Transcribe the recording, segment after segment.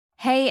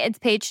Hey, it's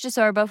Paige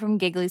DeSorbo from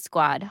Giggly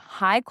Squad.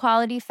 High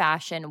quality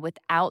fashion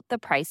without the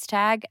price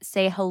tag.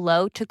 Say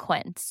hello to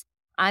Quince.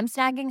 I'm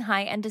snagging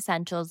high-end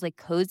essentials like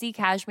cozy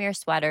cashmere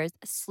sweaters,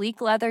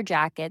 sleek leather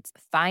jackets,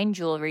 fine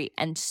jewelry,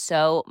 and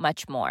so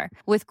much more.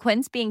 With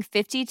Quince being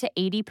 50 to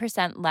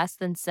 80% less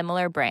than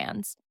similar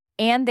brands.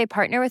 And they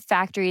partner with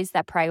factories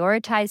that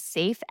prioritize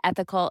safe,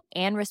 ethical,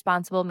 and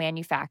responsible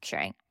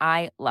manufacturing.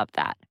 I love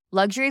that.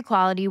 Luxury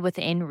quality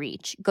within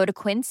reach. Go to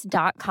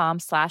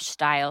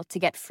quince.com/style to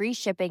get free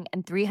shipping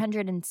and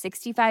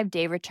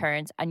 365-day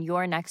returns on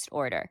your next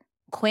order.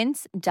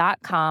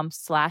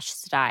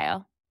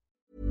 Quince.com/style.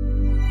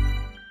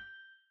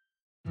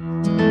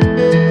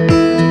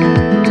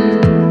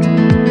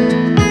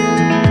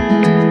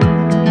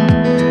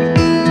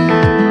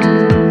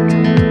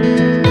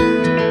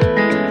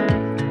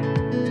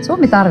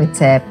 Suomi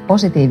tarvitsee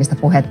positiivista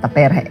puhetta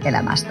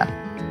perhe-elämästä.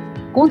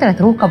 Kuuntelet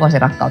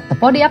Ruuhkavuosirakkautta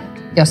 -podia,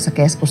 jossa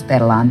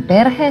keskustellaan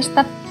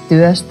perheestä,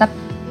 työstä,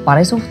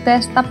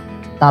 parisuhteesta,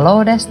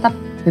 taloudesta,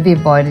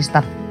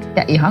 hyvinvoinnista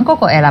ja ihan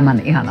koko elämän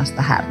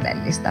ihanasta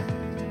härdellistä.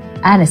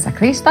 Äänessä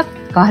Krista,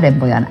 2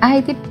 pojan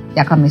äiti,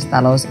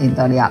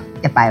 jakamistalousintoilija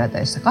ja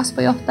päivätöissä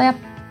kasvujohtaja.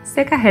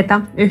 Sekä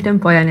Heta, 1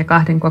 pojan ja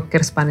 2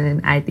 cockerspaninin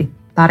äiti,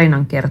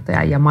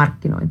 tarinankertoja ja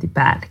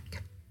markkinointipäällikkö.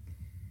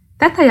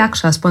 Tätä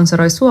jaksoa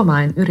sponsoroi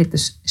suomalainen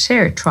yritys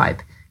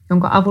ShareTribe,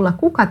 jonka avulla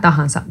kuka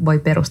tahansa voi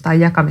perustaa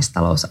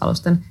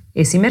jakamistalousalustan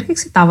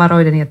esimerkiksi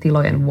tavaroiden ja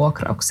tilojen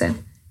vuokraukseen.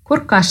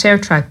 Kurkkaa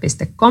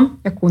sharetribe.com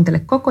ja kuuntele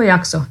koko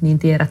jakso, niin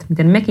tiedät,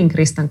 miten mekin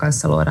Kristan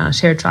kanssa luodaan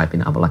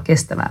ShareTriben avulla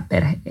kestävää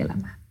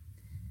perhe-elämää.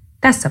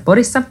 Tässä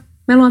podissa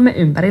me luomme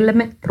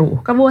ympärillemme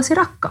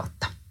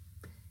ruuhkavuosirakkautta.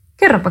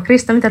 Kerropa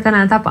Krista, mitä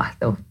tänään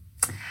tapahtuu?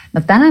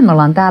 No tänään me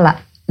ollaan täällä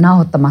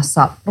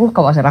nauhoittamassa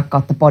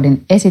Ruuhkavuosirakkautta -podin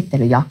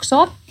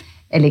esittelyjaksoa.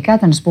 Eli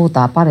käytännössä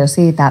puhutaan paljon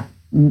siitä,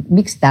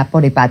 miksi tämä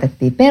podi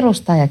päätettiin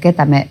perustaa ja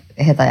ketä me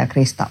Heta ja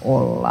Krista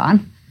ollaan.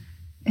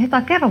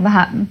 Heta, kerro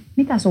vähän,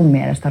 mitä sun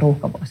mielestä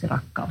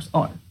ruuhkavuosirakkaus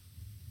on?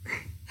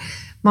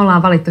 Me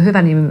ollaan valittu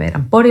hyvä nimi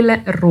meidän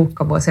podille,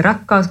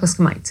 Ruuhkavuosirakkaus,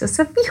 koska mä itse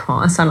asiassa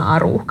vihaan sanaa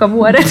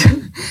ruuhkavuodet.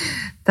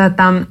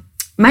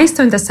 Mä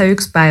istuin tässä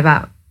yksi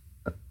päivä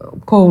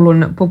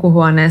koulun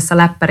pukuhuoneessa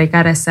läppäri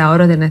kädessä ja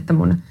odotin, että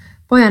mun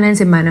pojan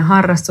ensimmäinen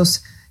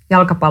harrastus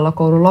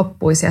jalkapallokoulu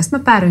loppuisi ja sitten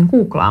mä päädyin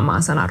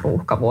googlaamaan sanan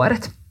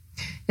ruuhkavuodet.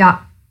 Ja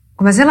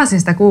kun mä selasin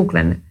sitä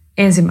Googlen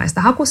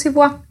ensimmäistä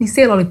hakusivua, niin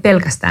siellä oli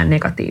pelkästään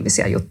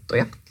negatiivisia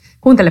juttuja.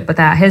 Kuuntelepa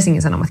tämä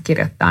Helsingin Sanomat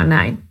kirjoittaa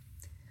näin.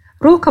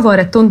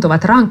 Ruuhkavuodet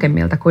tuntuvat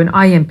rankemmilta kuin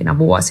aiempina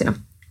vuosina.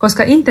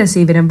 Koska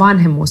intensiivinen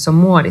vanhemmuus on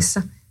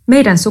muodissa,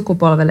 meidän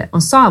sukupolvelle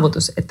on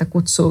saavutus, että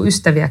kutsuu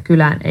ystäviä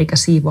kylään eikä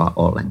siivoa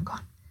ollenkaan.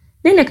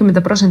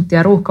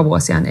 40%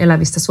 ruuhkavuosiaan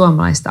elävistä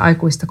suomalaisista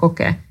aikuista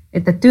kokee,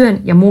 että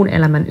työn ja muun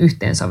elämän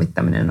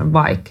yhteensovittaminen on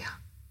vaikeaa.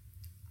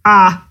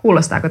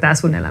 Kuulostaako tämä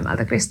sun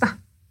elämältä, Krista?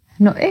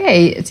 No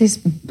ei,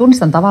 siis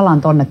tunnistan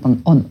tavallaan tonne, että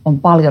on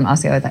paljon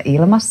asioita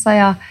ilmassa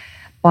ja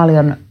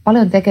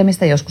paljon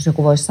tekemistä. Joskus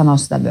joku voisi sanoa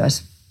sitä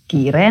myös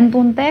kiireen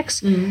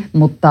tunteeksi,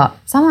 mutta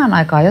samaan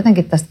aikaan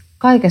jotenkin tästä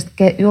kaikesta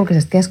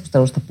julkisesta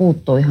keskustelusta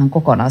puuttuu ihan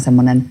kokonaan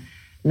semmoinen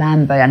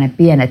lämpö ja ne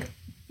pienet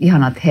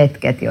ihanat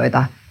hetket,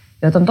 joita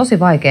on tosi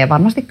vaikea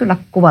varmasti kyllä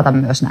kuvata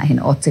myös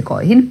näihin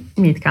otsikoihin.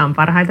 Mitkä on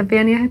parhaita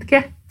pieniä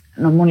hetkiä?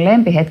 No mun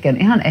lempihetki on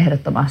ihan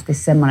ehdottomasti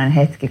semmoinen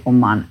hetki, kun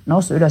mä oon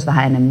noussut ylös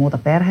vähän ennen muuta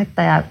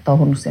perhettä ja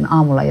touhunnut siinä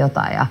aamulla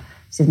jotain. Ja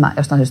sit mä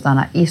jostain syystä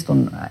aina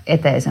istun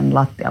eteisen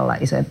lattialla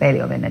isojen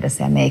peilioven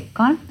edessä ja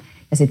meikkaan.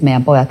 Ja sit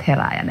meidän pojat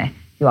herää ja ne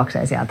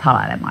juoksee sieltä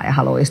halailemaan ja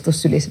haluaa istua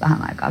sylissä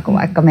vähän aikaa, kun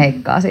vaikka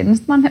meikkaa siinä.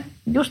 Sitten mä oon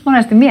just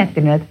monesti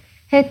miettinyt, että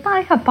hei, tää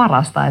on ihan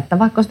parasta, että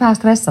vaikka olisi vähän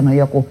stressannut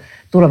joku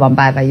tulevan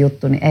päivän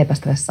juttu, niin eipä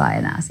stressaa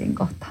enää siinä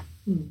kohtaa.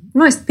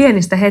 Noista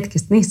pienistä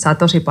hetkistä, niistä saa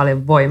tosi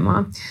paljon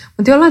voimaa.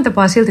 Mutta jollain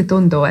tapaa silti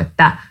tuntuu,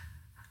 että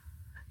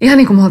ihan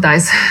niin kuin me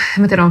oltaisiin,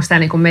 en tiedä onko tämä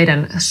niin kuin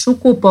meidän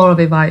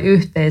sukupolvi vai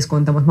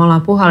yhteiskunta, mutta me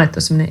ollaan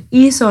puhallettu sellainen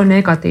iso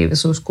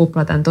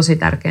negatiivisuuskupla tämän tosi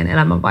tärkeän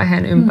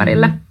elämänvaiheen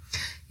ympärille.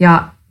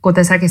 Ja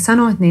kuten säkin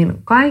sanoit,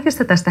 niin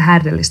kaikesta tästä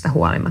härdellistä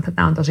huolimatta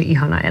tämä on tosi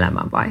ihana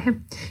elämänvaihe.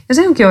 Ja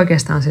se onkin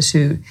oikeastaan se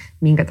syy,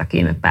 minkä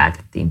takia me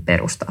päätettiin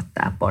perustaa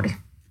tämä podi.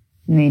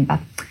 Niinpä.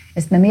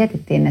 Ja sitten me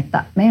mietittiin,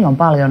 että meillä on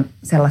paljon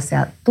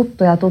sellaisia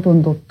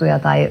tutun tuttuja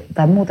tai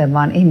muuten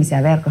vaan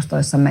ihmisiä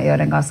verkostoissamme,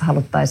 joiden kanssa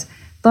haluttaisiin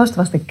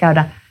toistuvasti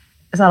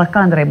saada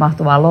kalenteriin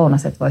mahtuvaa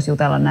lounas, että voisi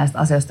jutella näistä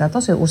asioista. Ja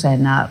tosi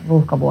usein nämä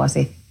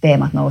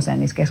ruuhkavuositeemat nousee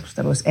niissä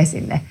keskusteluissa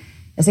esille.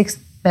 Ja siksi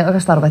me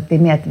oikeastaan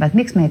ruvettiin miettimään, että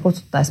miksi me ei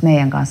kutsuttaisi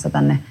meidän kanssa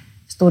tänne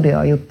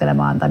studioon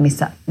juttelemaan tai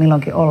missä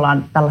milloinkin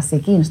ollaan tällaisia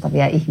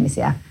kiinnostavia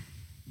ihmisiä,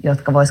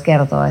 jotka vois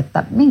kertoa,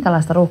 että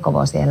minkälaista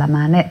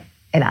ruuhkavuosielämää ne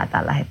elää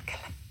tällä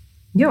hetkellä.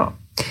 Joo.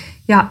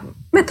 Ja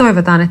me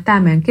toivotaan, että tämä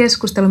meidän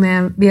keskustelu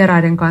meidän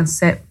vieraiden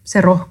kanssa,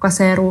 se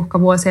rohkaisee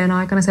ruuhkavuosien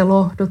aikana, se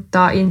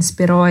lohduttaa,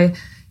 inspiroi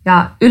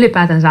ja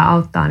ylipäätänsä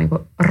auttaa niin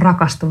kuin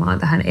rakastumaan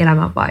tähän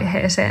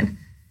elämänvaiheeseen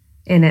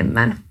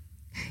enemmän.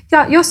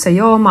 Ja jos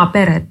ei ole omaa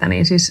perhettä,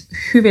 niin siis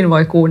hyvin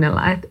voi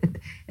kuunnella, että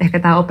ehkä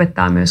tämä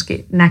opettaa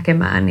myöskin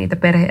näkemään niitä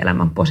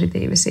perhe-elämän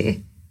positiivisia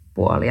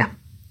puolia.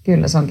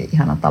 Kyllä, se onkin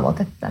ihana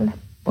tavoite tälle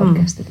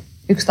podcastille.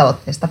 Yksi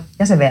tavoitteista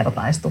ja se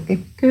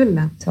vertaistuki.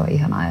 Kyllä. Se on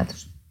ihana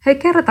ajatus. Hei,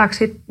 kerrotaanko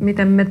sitten,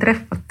 miten me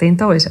treffattiin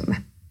toisemme?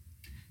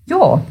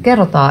 Joo,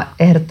 kerrotaan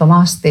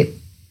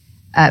ehdottomasti.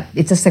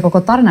 Itse asiassa se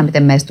koko tarina,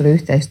 miten meistä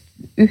tuli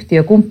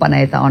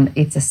yhtiökumppaneita, on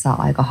itsessään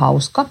aika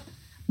hauska,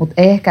 mutta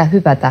ei ehkä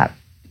hypätä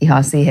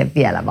ihan siihen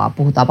vielä, vaan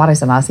puhutaan pari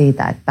sanaa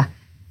siitä, että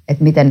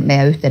miten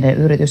meidän yhteinen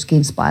yritys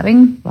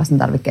Kinspiring,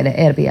 lastentarvikkeiden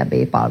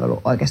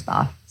Airbnb-palvelu,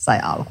 oikeastaan sai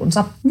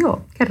alkunsa.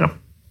 Joo, kerro.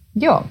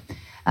 Joo.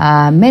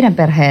 Meidän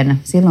perheen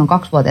silloin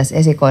 2-vuotias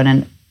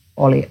esikoinen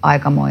oli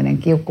aikamoinen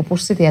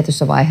kiukkupussi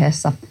tietyssä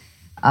vaiheessa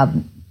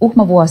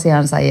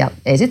uhmavuosiansa ja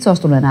ei sitten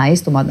suostunut enää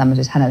istumaan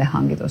tämmöisissä hänelle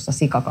hankituissa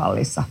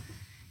sikakallissa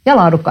ja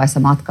laadukkaissa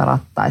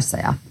matkarattaissa.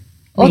 Ja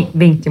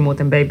Vinkki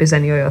muuten Baby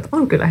Zen jojot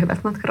on kyllä hyvät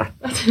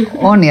matkarattaat.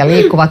 On ja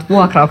liikkuvat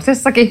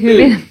vuokrauksessakin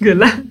hyvin.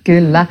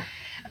 Kyllä.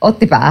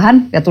 Otti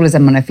päähän ja tuli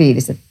semmoinen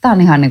fiilis, että tämä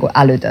on ihan niin kuin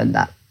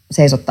älytöntä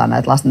seisottaa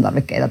näitä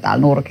lastentarvikkeita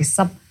täällä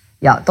nurkissa.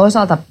 Ja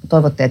toisaalta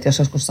toivottiin, että jos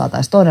joskus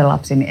saataisiin toinen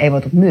lapsi, niin ei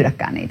voitu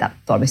myydäkään niitä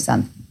tuolla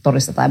missään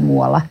torissa tai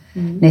muualla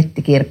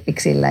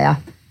nettikirppiksillä. Ja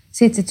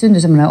sitten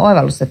syntyi semmoinen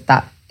oivallus,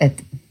 että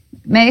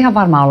me ei ihan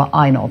varmaan olla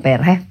ainoa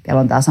perhe,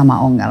 jolla on tämä sama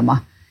ongelma.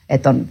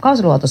 Että on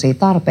kausiluotoisia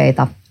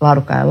tarpeita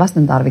laadukkaille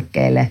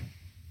lastentarvikkeille,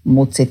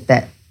 mutta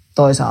sitten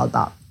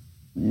toisaalta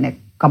ne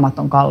kamat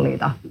on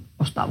kalliita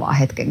ostaa vaan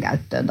hetken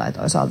käyttöön tai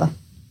toisaalta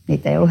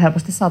niitä ei ollut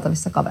helposti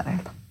saatavissa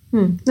kavereilta.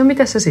 No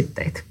mitä sä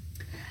sitten teit?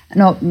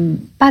 No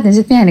päätin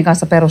sitten mieheni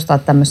kanssa perustaa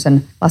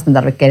tämmöisen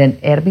lastentarvikkeiden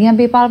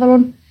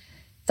Airbnb-palvelun.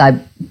 Tai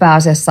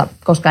pääasiassa,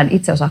 koska en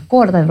itse osaa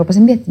koodata, niin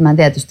rupesin miettimään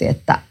tietysti,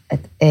 että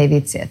ei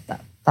vitsi, että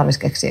tarvitsisi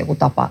keksiä joku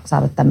tapa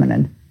saada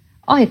tämmöinen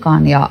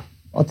aikaan. Ja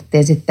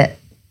otettiin sitten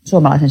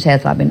suomalaisen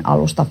ShareTriben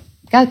alusta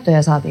käyttöön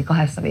ja saatiin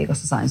 2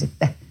 viikossa sain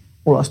sitten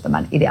ulos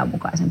tämän idean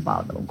mukaisen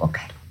palvelun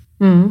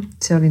kokeilun.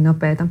 Se oli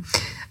nopeata.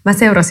 Mä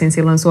seurasin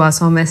silloin sua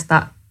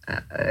somesta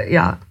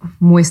ja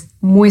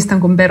muistan,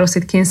 kun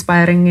perustit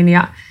Kinspiringin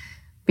ja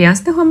pian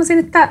sitten huomasin,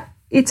 että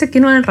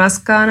itsekin olen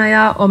raskaana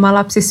ja oma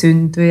lapsi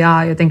syntyi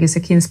ja jotenkin se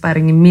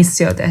Kinspiringin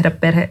missio tehdä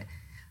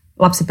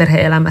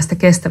lapsiperhe-elämästä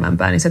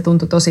kestävämpää, niin se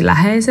tuntui tosi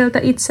läheiseltä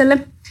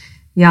itselle.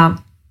 Ja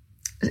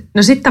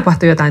no sitten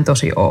tapahtui jotain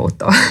tosi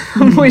outoa.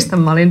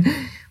 Muistan, mä olin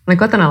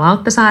kotona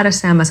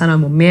Lauttasaaressa ja mä sanoin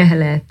mun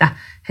miehelle, että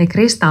hei,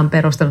 Krista on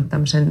perustanut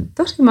tämmöisen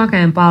tosi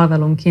makeen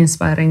palvelun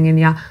Kinspiringin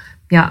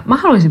ja mä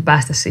haluaisin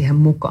päästä siihen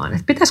mukaan,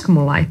 että pitäisikö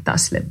mun laittaa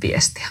sille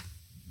viestiä.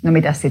 No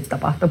mitäs sitten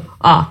tapahtui?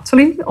 Se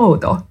oli niin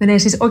outoa.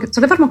 Se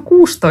oli varmaan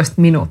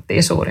 16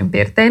 minuuttia suurin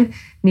piirtein,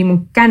 niin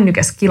mun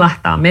kännykäs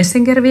kilahtaa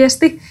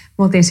Messenger-viesti.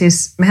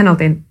 Mehän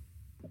oltiin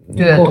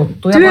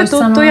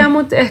työtuttuja,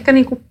 mutta ehkä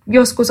niin kuin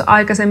joskus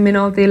aikaisemmin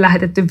oltiin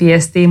lähetetty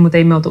viestiä, mutta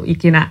ei me oltu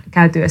ikinä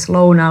käyty edes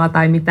lounaalla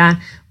tai mitään.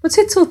 Mutta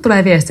sitten sulta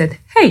tulee viesti, että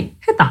hei,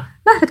 Heta,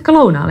 lähdetkö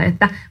lounaalle,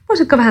 että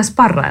voisitko vähän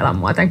sparrailla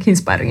mua tämän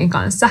Kinspiringin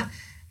kanssa?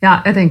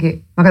 Ja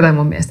jotenkin mä katsoin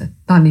mun mielestä, että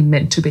tämä on niin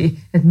meant to be,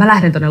 että mä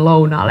lähden tuonne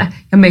lounaalle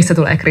ja meistä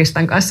tulee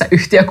Kristan kanssa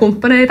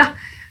yhtiökumppaneita.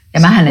 Ja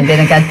mähän en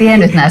tietenkään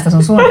tiennyt näistä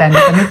sun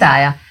suunnitelmista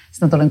mitään ja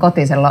sitten tulin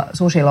kotiin sen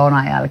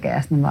sushi-lounaan jälkeen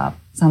ja sitten mä vaan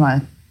sanoin,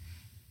 että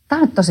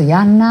tämä on nyt tosi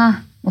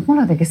jännää, mutta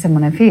mulla on jotenkin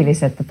semmoinen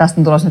fiilis, että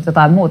tästä on tulossa nyt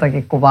jotain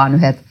muutakin kuin vaan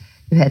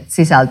yhdet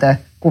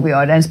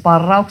sisältökuvioiden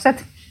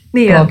sparraukset.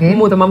 Niin, ja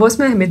muutama vuosi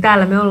myöhemmin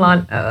täällä me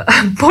ollaan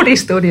Body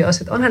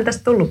Studios, että onhan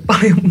tästä tullut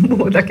paljon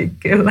muutakin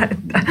kyllä.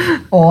 Että.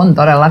 On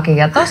todellakin,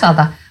 ja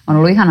toisaalta on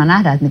ollut ihana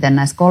nähdä, että miten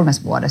näissä 3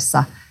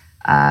 vuodessa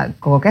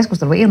koko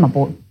keskustelun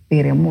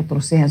ilmapiiri on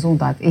muuttunut siihen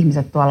suuntaan, että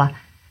ihmiset tuolla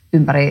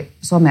ympäri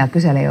somea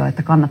kyselee jo,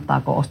 että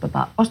kannattaako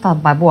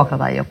ostaa vai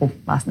vuokrata joku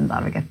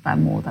lastentarvike tai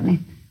muuta, niin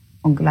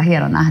on kyllä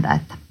hieno nähdä,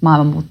 että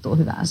maailma muuttuu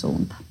hyvään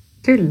suuntaan.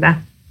 Kyllä.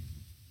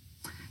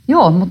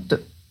 Joo, mutta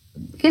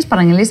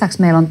Kinspiringin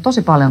lisäksi meillä on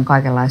tosi paljon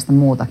kaikenlaista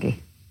muutakin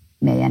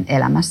meidän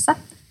elämässä.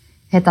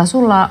 Heta,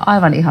 sulla on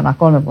aivan ihana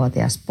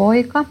 3-vuotias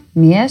poika,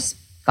 mies,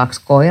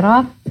 2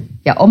 koiraa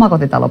ja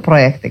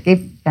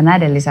omakotitaloprojektikin. Ja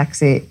näiden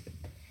lisäksi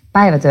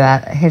päivätyö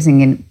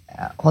Helsingin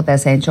Hotel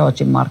St.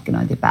 Georgein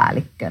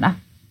markkinointipäällikkönä.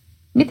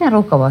 Miten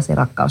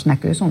ruuhkavuosirakkaus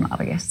näkyy sun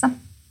arjessa?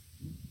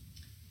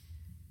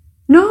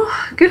 No,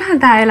 kyllähän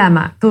tämä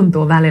elämä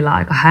tuntuu välillä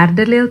aika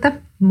härdeliltä,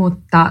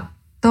 mutta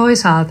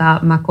toisaalta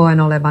mä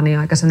koen olevani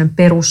aika sellainen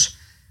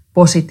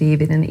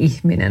peruspositiivinen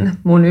ihminen.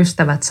 Mun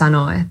ystävät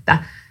sanoo, että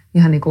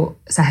ihan niin kuin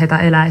sä Heta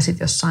eläisit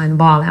jossain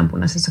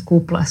vaaleanpunaisessa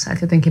kuplassa,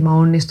 että jotenkin mä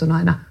onnistun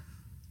aina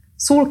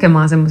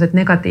sulkemaan semmoiset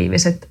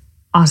negatiiviset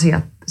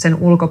asiat sen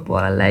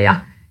ulkopuolelle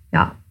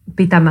ja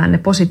pitämään ne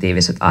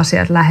positiiviset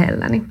asiat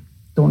lähelläni.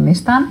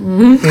 Tunnistan,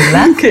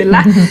 kyllä.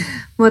 Kyllä,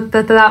 mutta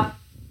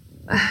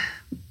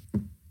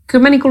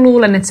kyllä mä niin kuin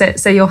luulen, että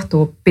se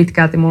johtuu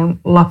pitkälti mun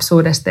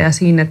lapsuudesta ja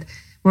siinä, että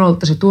mulla on ollut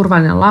tosi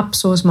turvallinen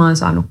lapsuus, mä oon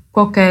saanut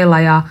kokeilla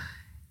ja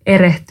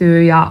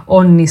erehtyä ja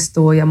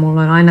onnistua ja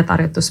mulla on aina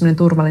tarjottu sellainen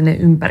turvallinen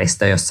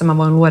ympäristö, jossa mä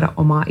voin luoda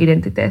omaa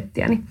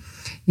identiteettiäni.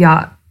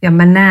 Ja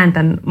mä näen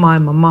tämän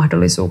maailman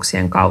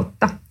mahdollisuuksien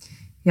kautta.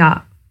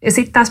 Ja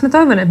sitten taas mä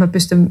toivon, että mä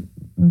pystyn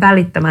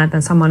välittämään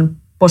tämän saman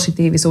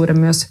positiivisuuden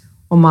myös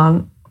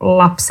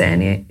lapseen,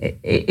 niin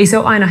ei se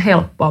ole aina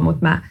helppoa,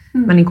 mutta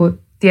mä niin kuin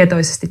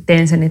tietoisesti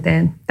teen sen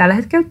eteen tällä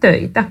hetkellä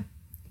töitä.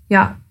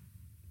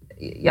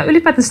 Ja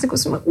ylipäätänsä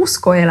niin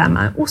usko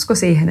elämään, usko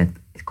siihen, että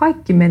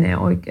kaikki menee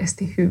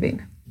oikeasti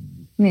hyvin.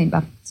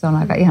 Niinpä, se on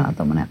aika ihana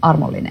tuommoinen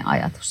armollinen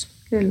ajatus.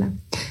 Kyllä.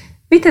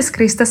 Mites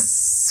Krista,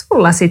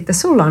 sulla sitten?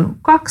 Sulla on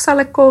 2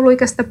 alle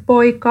kouluikäistä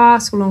poikaa,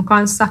 sulla on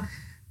kanssa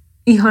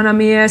ihana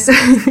mies.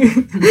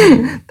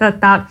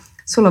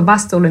 Sulla on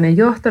vastuullinen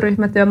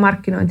johtoryhmätyö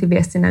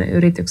markkinointiviestinnän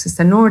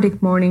yrityksessä Nordic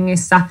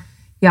Morningissa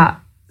ja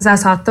sä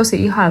saat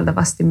tosi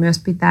ihailtavasti myös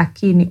pitää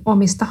kiinni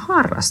omista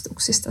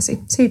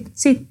harrastuksistasi.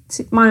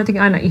 Mä oon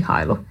jotenkin aina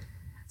ihailu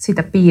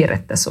sitä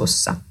piirrettä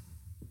sussa.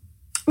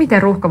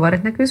 Miten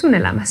ruuhkavuodet näkyy sun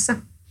elämässä?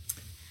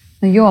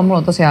 No joo, mulla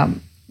on tosiaan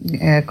 2,5-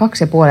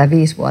 ja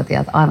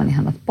 5-vuotiaat aivan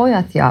ihanat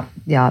pojat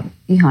ja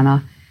ihana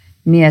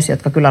mies,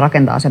 jotka kyllä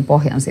rakentaa sen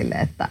pohjan sille,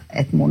 että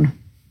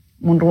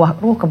mun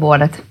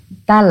ruuhkavuodet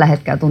tällä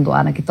hetkellä tuntuu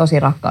ainakin tosi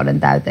rakkauden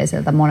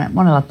täyteiseltä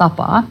monella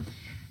tapaa.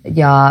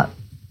 Ja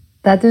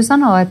täytyy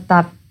sanoa,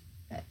 että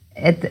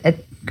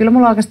kyllä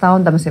mulla oikeastaan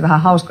on tämmöisiä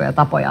vähän hauskoja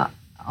tapoja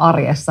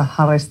arjessa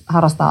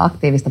harrastaa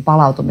aktiivista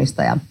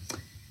palautumista. Ja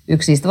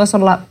yksi niistä voisi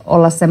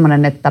olla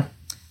semmoinen, että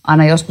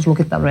aina joskus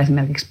lukittaudun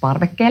esimerkiksi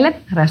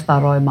parvekkeelle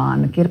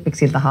restauroimaan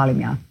kirppiksiltä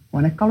haalimia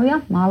huonekaluja,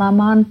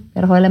 maalaamaan,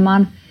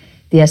 verhoilemaan,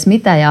 ties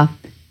mitä. Ja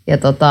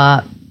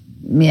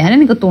mieheni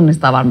niin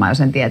tunnistaa varmaan jo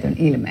sen tietyn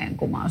ilmeen,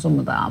 kun mä oon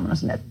sunnuntai-aamuna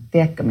sinne, että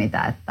tiedätkö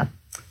mitä, että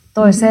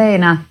toi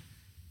seinä,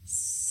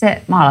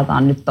 se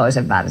maalataan nyt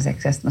toisen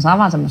väriseksi. Ja sitten mä saan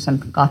vaan semmoisen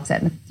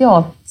katseen, että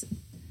joo,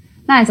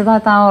 näin se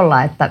taitaa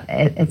olla, että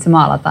se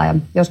maalataan. Ja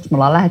joskus me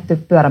ollaan lähdetty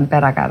pyörän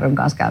peräkärryn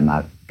kanssa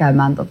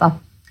käymään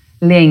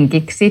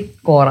lenkiksi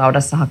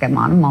K-raudassa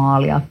hakemaan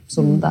maalia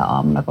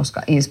sunnuntai-aamuna,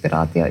 koska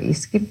inspiraatio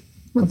iski.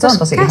 Mutta se on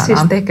tosi ihanaa.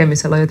 Käsissä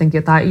tekemisellä on jotenkin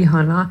jotain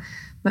ihanaa.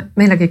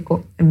 Meilläkin,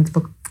 kun en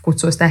voi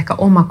kutsua sitä ehkä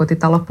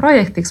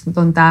omakotitaloprojektiksi,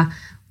 mutta on tämä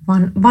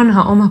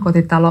vanha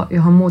omakotitalo,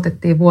 johon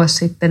muutettiin vuosi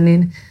sitten,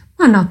 niin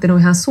mä oon nauttinut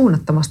ihan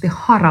suunnattomasti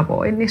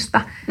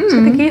haravoinnista. Se on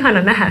jotenkin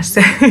ihana nähdä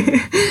se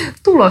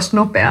tulos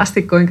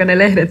nopeasti, kuinka ne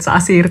lehdet saa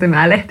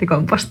siirtymään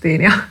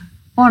lehtikompostiin. Ja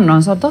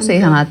se on tosi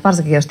ihanaa, että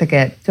varsinkin jos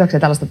tekee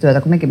työkseen tällaista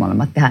työtä, kun mekin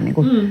molemmat tehdään niin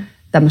kuin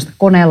tämmöistä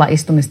koneella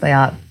istumista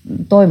ja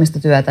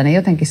toimistotyötä, niin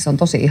jotenkin se on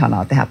tosi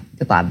ihanaa tehdä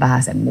jotain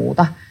vähäsen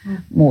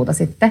muuta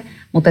sitten.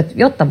 Mutta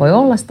jotta voi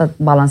olla sitä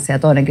balanssia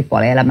toinenkin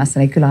puoli elämässä,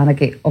 niin kyllä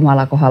ainakin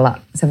omalla kohdalla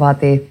se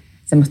vaatii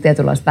semmoista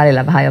tietynlaista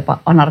välillä vähän jopa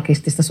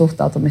anarkistista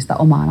suhtautumista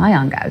omaan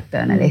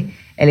ajankäyttöön.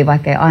 Eli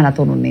vaikka ei aina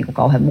tunnu niin kuin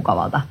kauhean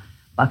mukavalta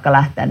vaikka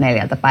lähteä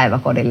 4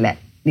 päiväkodille,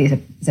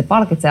 niin se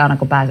palkitsee aina,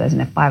 kun pääsee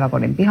sinne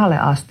päiväkodin pihalle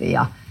asti.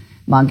 Ja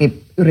mä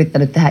oonkin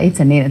yrittänyt tehdä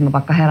itse niin, että mä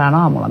vaikka herään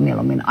aamulla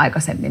mieluummin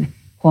aikaisemmin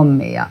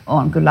hommiin. Ja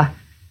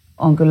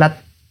on kyllä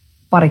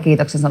pari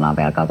kiitoksen sanaa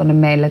velkaa tuonne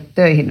meille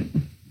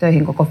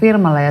töihin koko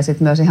firmalle ja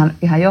sitten myös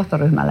ihan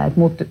johtoryhmälle, että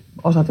muut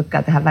osa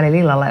tykkää tehdä välillä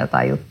illalla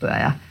jotain juttuja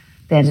ja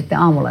teen sitten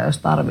aamulla, jos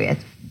tarvii.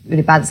 Että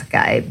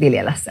ylipäätänsäkään ei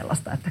viljellä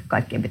sellaista, että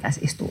kaikkien pitäisi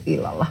istua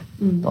illalla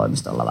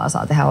toimistolla, vaan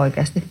saa tehdä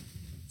oikeasti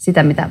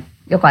sitä, mitä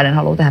jokainen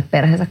haluaa tehdä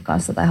perheensä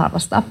kanssa tai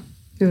harrastaa.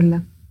 Kyllä.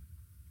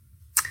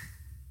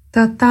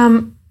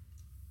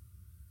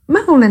 Mä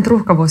luulen, että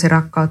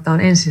ruuhkavuosirakkautta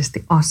on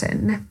ensisijaisesti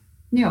asenne.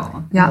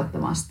 Joo,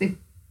 ehdottomasti.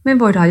 Me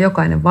voidaan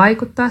jokainen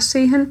vaikuttaa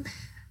siihen.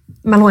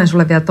 Mä luen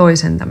sulle vielä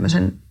toisen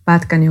tämmöisen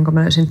pätkän, jonka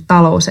mä löysin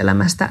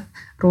talouselämästä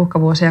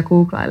ruuhkavuosia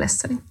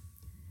googlaillessani.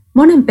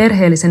 Monen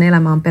perheellisen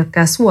elämä on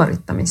pelkkää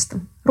suorittamista.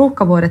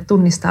 Ruuhkavuodet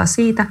tunnistaa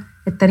siitä,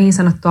 että niin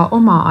sanottua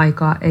omaa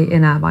aikaa ei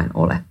enää vain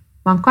ole,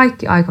 vaan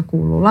kaikki aika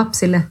kuuluu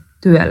lapsille,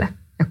 työlle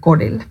ja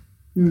kodille.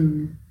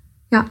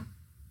 Ja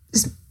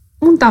siis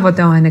mun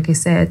tavoite on ainakin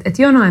se,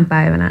 että jonain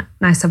päivänä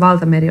näissä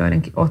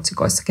valtamedioidenkin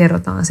otsikoissa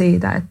kerrotaan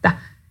siitä,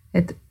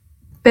 että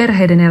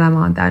perheiden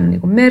elämä on täynnä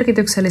niin kuin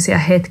merkityksellisiä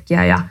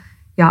hetkiä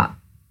ja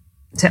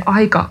se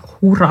aika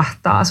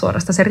hurahtaa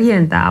suorastaan, se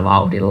rientää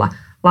vauhdilla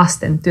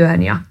lasten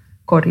työn ja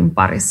kodin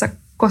parissa,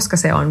 koska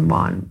se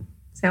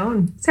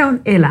on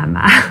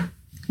elämää.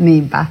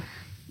 Niinpä.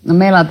 No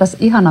meillä on tässä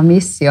ihana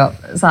missio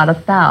saada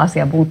tämä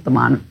asia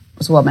muuttumaan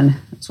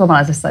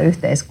suomalaisessa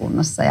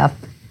yhteiskunnassa ja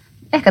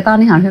ehkä tämä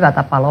on ihan hyvä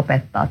tapa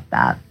lopettaa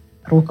tämä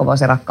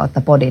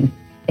Ruuhkavuosirakkautta podin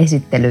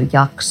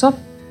esittelyjakso.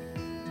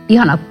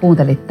 Ihana, kun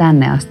kuuntelit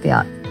tänne asti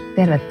ja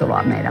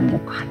tervetuloa meidän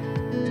mukaan.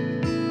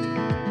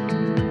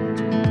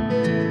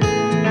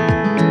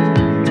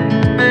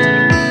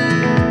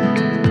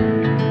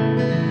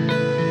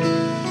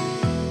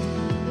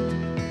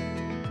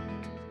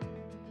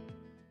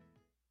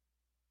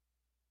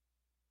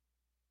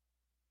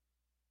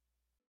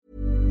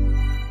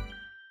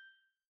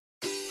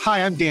 Hi,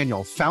 I'm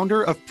Daniel,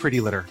 founder of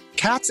Pretty Litter.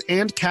 Cats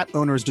and cat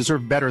owners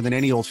deserve better than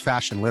any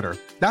old-fashioned litter.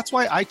 That's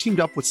why I teamed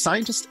up with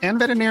scientists and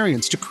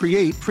veterinarians to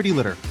create Pretty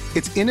Litter.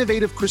 Its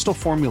innovative crystal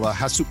formula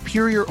has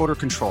superior odor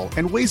control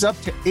and weighs up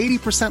to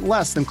 80%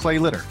 less than clay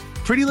litter.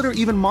 Pretty Litter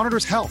even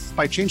monitors health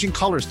by changing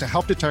colors to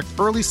help detect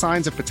early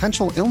signs of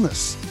potential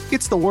illness.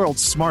 It's the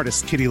world's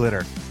smartest kitty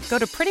litter. Go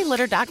to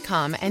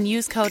prettylitter.com and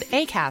use code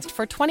ACAST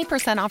for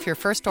 20% off your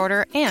first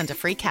order and a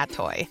free cat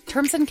toy.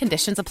 Terms and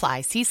conditions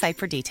apply. See site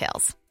for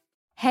details.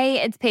 Hey,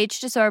 it's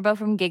Paige DeSorbo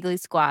from Giggly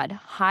Squad.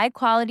 High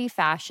quality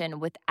fashion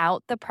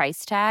without the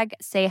price tag.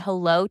 Say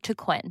hello to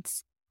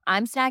Quince.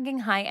 I'm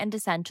snagging high-end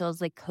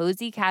essentials like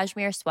cozy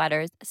cashmere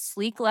sweaters,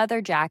 sleek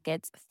leather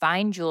jackets,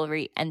 fine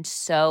jewelry, and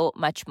so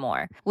much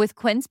more. With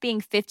Quince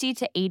being 50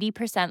 to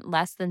 80%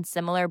 less than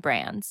similar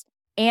brands.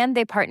 And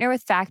they partner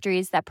with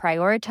factories that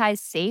prioritize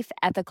safe,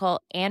 ethical,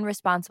 and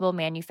responsible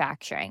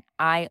manufacturing.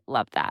 I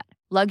love that.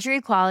 Luxury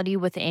quality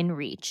within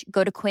reach.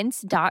 Go to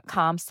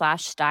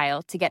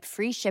quince.com/style to get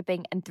free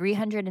shipping and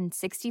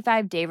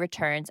 365-day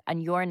returns on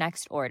your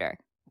next order.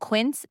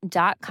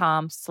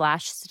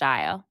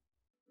 Quince.com/style.